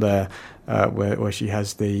moves there, where she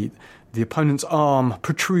has the opponent's arm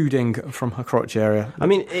protruding from her crotch area. I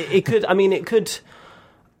mean, it could.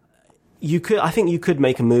 I think you could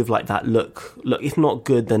make a move like that look, if not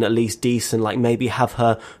good, then at least decent. Like maybe have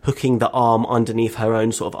her hooking the arm underneath her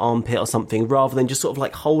own sort of armpit or something, rather than just sort of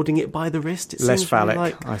like holding it by the wrist. Less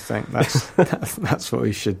phallic, I think. That's what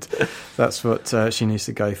we should. That's what she needs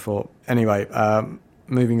to go for. Anyway,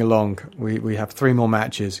 moving along, we have 3 more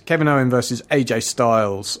matches. Kevin Owens versus AJ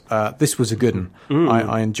Styles. This was a good one.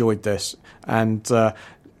 I enjoyed this, and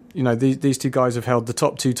these two guys have held the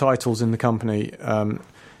top 2 titles in the company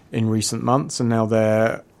in recent months, and now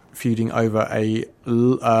they're feuding over a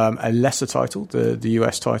lesser title, the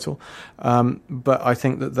US title. But I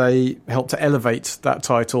think that they helped to elevate that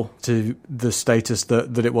title to the status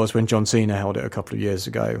that it was when John Cena held it a couple of years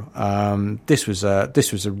ago. This was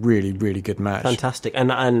a really, really good match. Fantastic,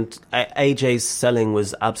 and AJ's selling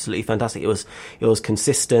was absolutely fantastic. It was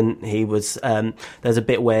consistent. He was there's a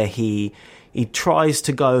bit where he tries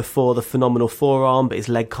to go for the phenomenal forearm, but his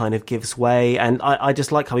leg kind of gives way. And I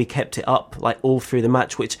just like how he kept it up like all through the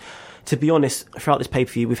match, which, to be honest, throughout this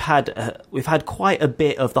pay-per-view, we've had quite a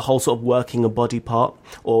bit of the whole sort of working a body part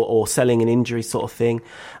or selling an injury sort of thing.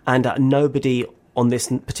 And nobody on this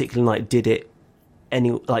particular night did it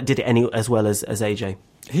any as well as AJ.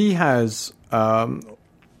 He has...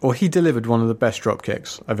 he delivered one of the best drop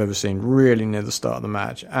kicks I've ever seen, really near the start of the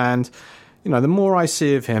match. And the more I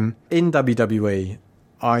see of him in WWE,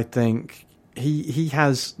 I think he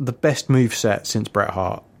has the best moveset since Bret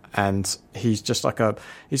Hart, and he's just like a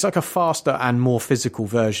faster and more physical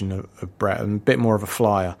version of Bret, and a bit more of a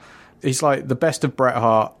flyer. He's like the best of Bret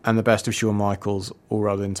Hart and the best of Shawn Michaels all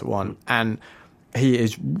rolled into one, and he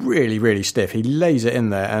is really, really stiff. He lays it in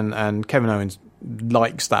there, and Kevin Owens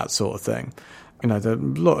likes that sort of thing. There's a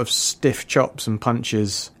lot of stiff chops and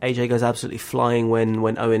punches. AJ goes absolutely flying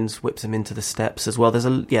when Owens whips him into the steps as well. There's a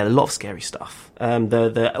lot of scary stuff. Owens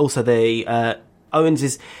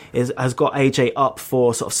has got AJ up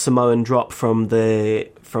for sort of Samoan drop from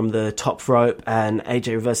the top rope, and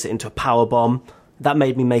AJ reverses it into a power bomb. That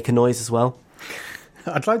made me make a noise as well.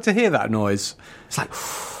 I'd like to hear that noise. It's like,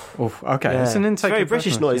 okay, yeah. It's an intake. It's a very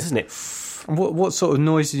British noise, isn't it? What sort of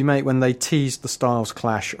noise did you make when they teased the Styles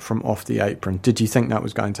Clash from off the apron? Did you think that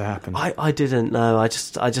was going to happen? I didn't know. It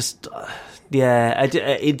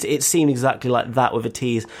seemed exactly like that with a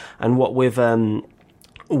tease, and what with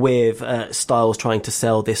Styles trying to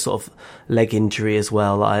sell this sort of leg injury as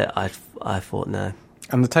well. I thought no.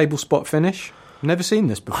 And the table spot finish? Never seen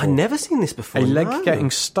this before. I've never seen this before. A leg getting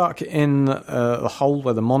stuck in the hole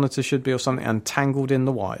where the monitor should be or something and tangled in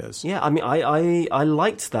the wires. Yeah, I mean, I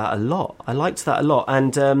liked that a lot.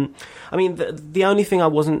 And, I mean, the only thing I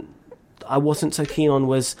wasn't so keen on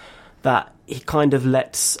was that he kind of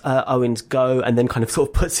lets Owens go and then kind of sort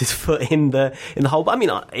of puts his foot in the hole. But I mean,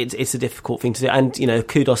 it's a difficult thing to do, and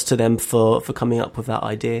kudos to them for coming up with that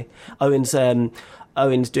idea.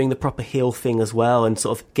 Owens doing the proper heel thing as well, and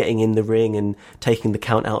sort of getting in the ring and taking the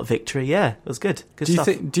count out victory. Yeah, it was good. Good stuff.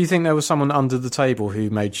 Do you think there was someone under the table who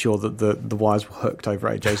made sure that the wires were hooked over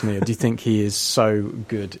AJ's knee? Or do you think he is so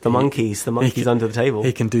good? The monkeys under the table.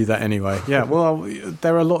 He can do that anyway. Yeah, well,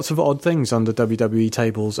 there are lots of odd things under WWE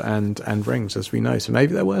tables and rings, as we know. So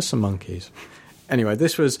maybe there were some monkeys. Anyway,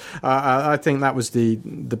 this was. I think that was the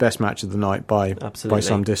best match of the night by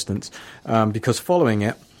some distance, because following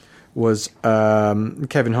it was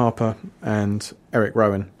Kevin Harper and Eric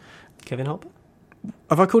Rowan. Kevin Harper?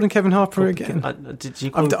 Have I called him Kevin Harper again? Did you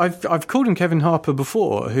call I've called him Kevin Harper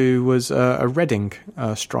before, who was a Reading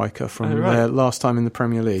striker from their last time in the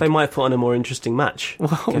Premier League. They might have put on a more interesting match. Well,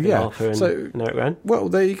 Kevin Harper and Eric Rowan. Well,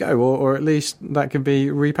 there you go. Or at least that could be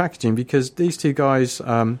repackaging, because these two guys,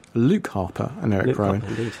 Luke Harper and Eric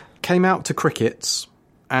Rowan, came out to crickets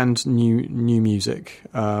and new music.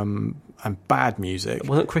 And bad music. It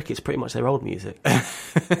wasn't cricket's pretty much their old music.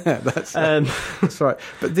 That's right.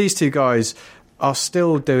 But these two guys are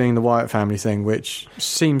still doing the Wyatt family thing, which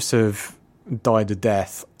seems to have died a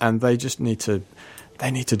death, and they just need to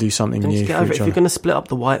do something new. If you're going to split up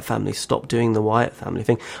the Wyatt family, stop doing the Wyatt family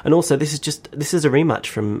thing. And also, this is a rematch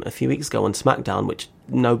from a few weeks ago on SmackDown, which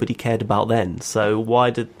nobody cared about then. So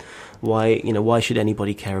why should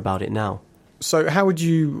anybody care about it now? So how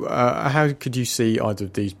could you see either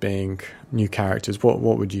of these being new characters? What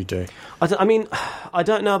would you do? I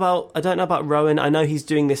don't know about Rowan. I know he's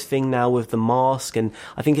doing this thing now with the mask, and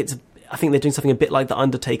I think they're doing something a bit like the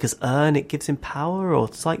Undertaker's urn. It gives him power or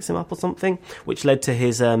psychs him up or something, which led to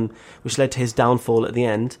his downfall at the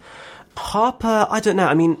end. Harper, I don't know.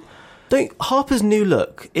 I mean, Harper's new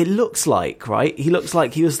look, it looks like, right? He looks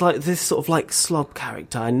like he was like this sort of like slob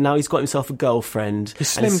character, and now he's got himself a girlfriend.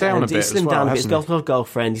 He's slimmed down a bit. He's slimmed down a bit. He's got a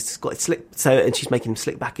girlfriend. He's got it slick, and she's making him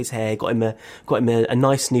slick back his hair. Got him a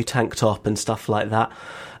nice new tank top and stuff like that.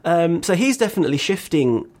 So he's definitely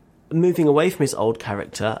shifting, moving away from his old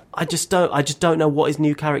character. I just don't know what his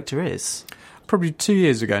new character is. Probably 2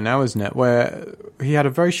 years ago now, isn't it? Where he had a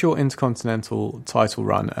very short Intercontinental title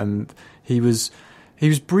run, and he was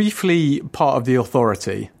briefly part of the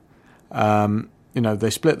Authority. They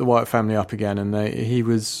split the Wyatt family up again, and he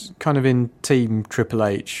was kind of in Team Triple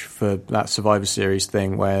H for that Survivor Series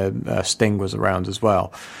thing where Sting was around as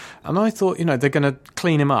well. And I thought, they're going to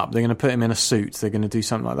clean him up. They're going to put him in a suit. They're going to do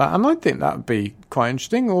something like that. And I think that would be quite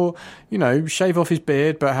interesting. Or, shave off his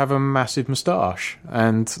beard but have a massive moustache.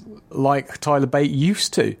 And like Tyler Bate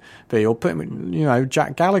used to be. Or put him,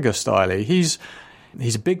 Jack Gallagher style. He's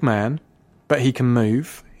a big man, but he can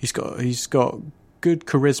move. He's got good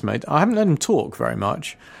charisma. I haven't let him talk very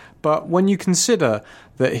much, but when you consider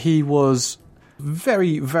that he was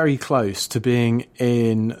very, very close to being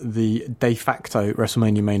in the de facto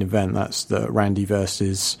WrestleMania main event, that's the Randy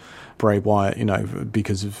versus Bray Wyatt,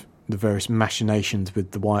 because of the various machinations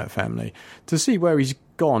with the Wyatt family, to see where he's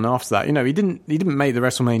gone after that. He didn't make the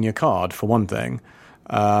WrestleMania card, for one thing,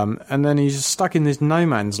 and then he's stuck in this no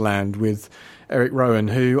man's land with Eric Rowan,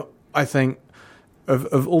 who I think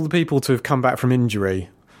of all the people to have come back from injury,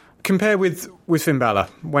 compare with Finn Balor,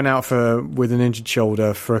 went out with an injured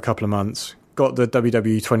shoulder for a couple of months, got the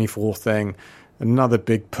WWE 24 thing, another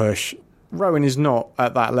big push. Rowan is not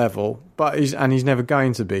at that level, but he's never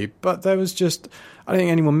going to be. But there was just, I don't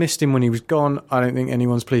think anyone missed him when he was gone. I don't think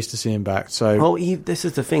anyone's pleased to see him back. So, this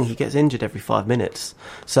is the thing. He gets injured every 5 minutes,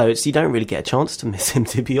 so you don't really get a chance to miss him,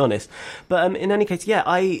 to be honest. But in any case, yeah,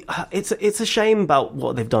 it's a shame about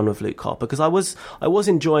what they've done with Luke Harper, because I was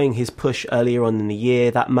enjoying his push earlier on in the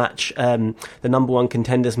year. That match, the number one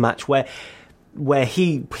contenders match, where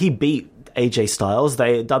he beat AJ Styles.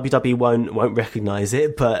 WWE won't recognise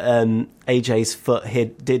it, but AJ's foot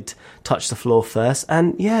did touch the floor first,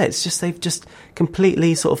 and yeah, it's just they've just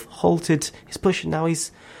completely sort of halted his push, and now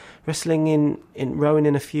he's wrestling in Rowan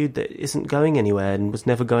in a feud that isn't going anywhere and was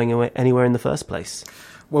never going anywhere in the first place.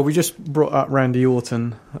 Well, we just brought up Randy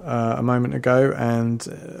Orton a moment ago, and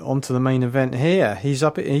onto the main event here. He's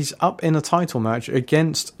up in a title match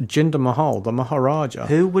against Jinder Mahal, the Maharaja.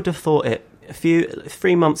 Who would have thought it?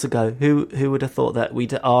 3 months ago, who would have thought that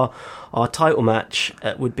our title match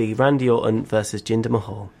would be Randy Orton versus Jinder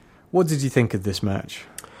Mahal? What did you think of this match?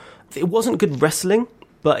 It wasn't good wrestling.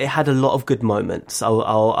 but it had a lot of good moments.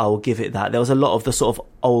 I'll give it that. There was a lot of the sort of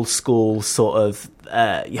old school sort of,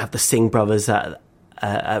 you have the Singh brothers at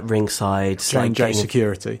ringside. J&J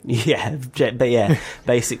Security. Yeah,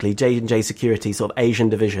 basically J&J Security, sort of Asian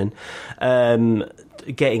division,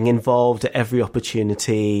 getting involved at every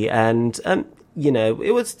opportunity, and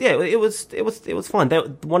it was fine.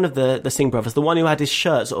 One of the Singh brothers, the one who had his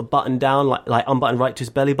shirt sort of buttoned down, like unbuttoned right to his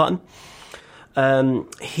belly button,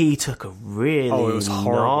 he took a really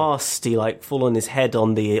nasty, like, fall on his head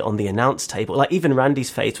on the announce table. Like, even Randy's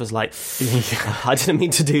face was like, I didn't mean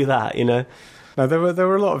to do that, No, there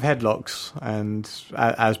were a lot of headlocks, and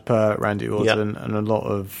as per Randy Orton, and a lot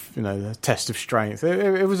of the test of strength.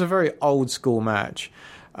 It was a very old school match.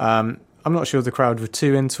 I'm not sure the crowd were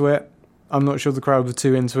too into it. I'm not sure the crowd were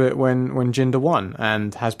too into it when Jinder won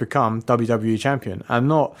and has become WWE champion, and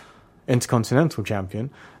not Intercontinental champion,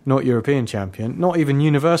 not European champion, not even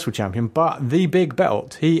Universal champion, but the big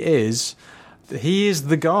belt. He is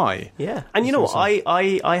the guy. Yeah, and you know what?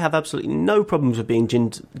 I have absolutely no problems with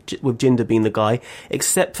Jinder being the guy,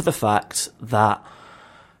 except for the fact that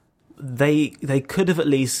they could have at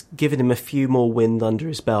least given him a few more wind under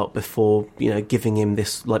his belt before giving him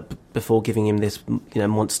this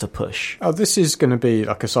monster push. Oh, this is going to be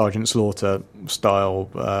like a Sergeant Slaughter style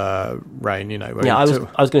reign, Yeah, I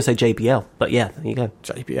was going to say JBL, but yeah, there you go.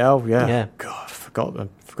 JBL, yeah. God, I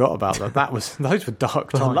forgot about that. Those were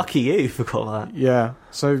dark times. Well, lucky you forgot that. Yeah.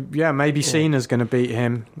 So yeah, maybe Cena's going to beat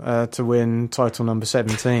him to win title number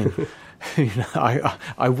 17.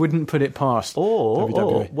 I wouldn't put it past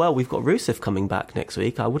WWE. Well, we've got Rusev coming back next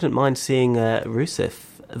week. I wouldn't mind seeing Rusev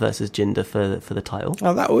versus Jinder for the title.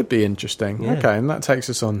 Oh, that would be interesting. Yeah. Okay, and that takes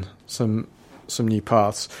us on some new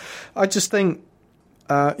paths. I just think,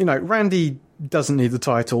 Randy doesn't need the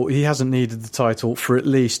title. He hasn't needed the title for at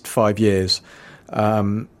least 5 years.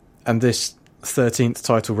 And this 13th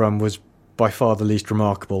title run was by far the least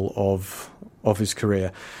remarkable of his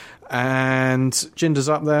career. And Jinder's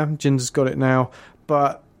up there. Jinder's got it now.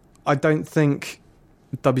 But I don't think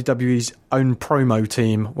WWE's own promo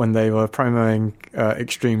team, when they were promoting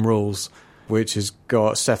Extreme Rules, which has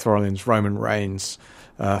got Seth Rollins, Roman Reigns,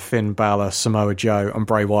 Finn Balor, Samoa Joe, and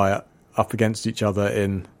Bray Wyatt up against each other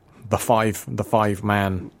in the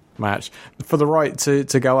five-man match, for the right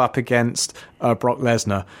to go up against Brock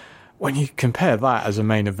Lesnar. When you compare that as a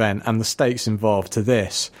main event and the stakes involved to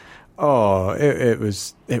this, it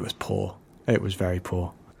was poor. It was very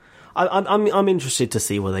poor. I'm interested to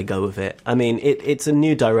see where they go with it. I mean, it's a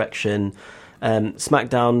new direction.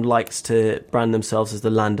 SmackDown likes to brand themselves as the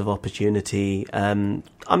land of opportunity. I'm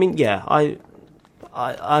fine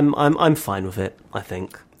with it, I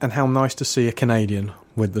think. And how nice to see a Canadian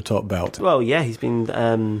with the top belt. Well, yeah, he's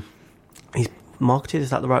been he's marketed. Is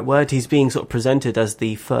that the right word? He's being sort of presented as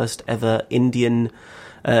the first ever Indian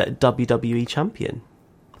WWE champion.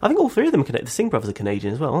 I think all three of them, the Singh brothers, are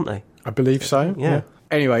Canadian as well, aren't they? I believe so, yeah.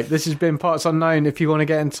 Anyway, this has been Parts Unknown. If you want to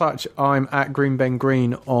get in touch, I'm at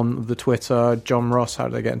GreenBenGreen on the Twitter. John Ross, how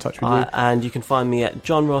do they get in touch with you? And you can find me at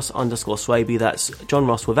JohnRoss_Swaby. That's John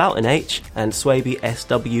Ross without an H, and Swaby,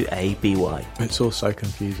 SWABY. It's all so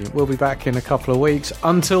confusing. We'll be back in a couple of weeks.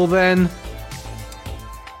 Until then,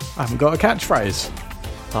 I haven't got a catchphrase.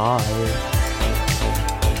 Bye.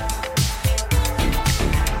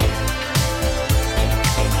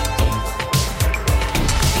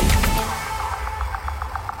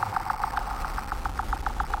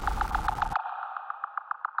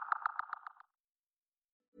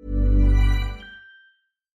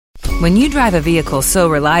 When you drive a vehicle so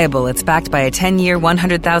reliable it's backed by a 10-year,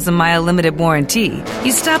 100,000-mile limited warranty,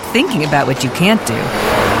 you stop thinking about what you can't do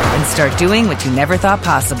and start doing what you never thought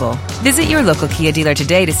possible. Visit your local Kia dealer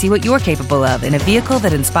today to see what you're capable of in a vehicle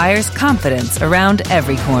that inspires confidence around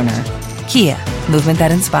every corner. Kia, movement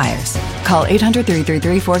that inspires. Call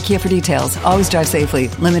 800-333-4KIA for details. Always drive safely.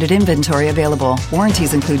 Limited inventory available.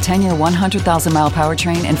 Warranties include 10-year 100,000-mile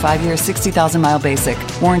powertrain and 5-year 60,000-mile basic.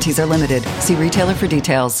 Warranties are limited. See retailer for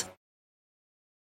details.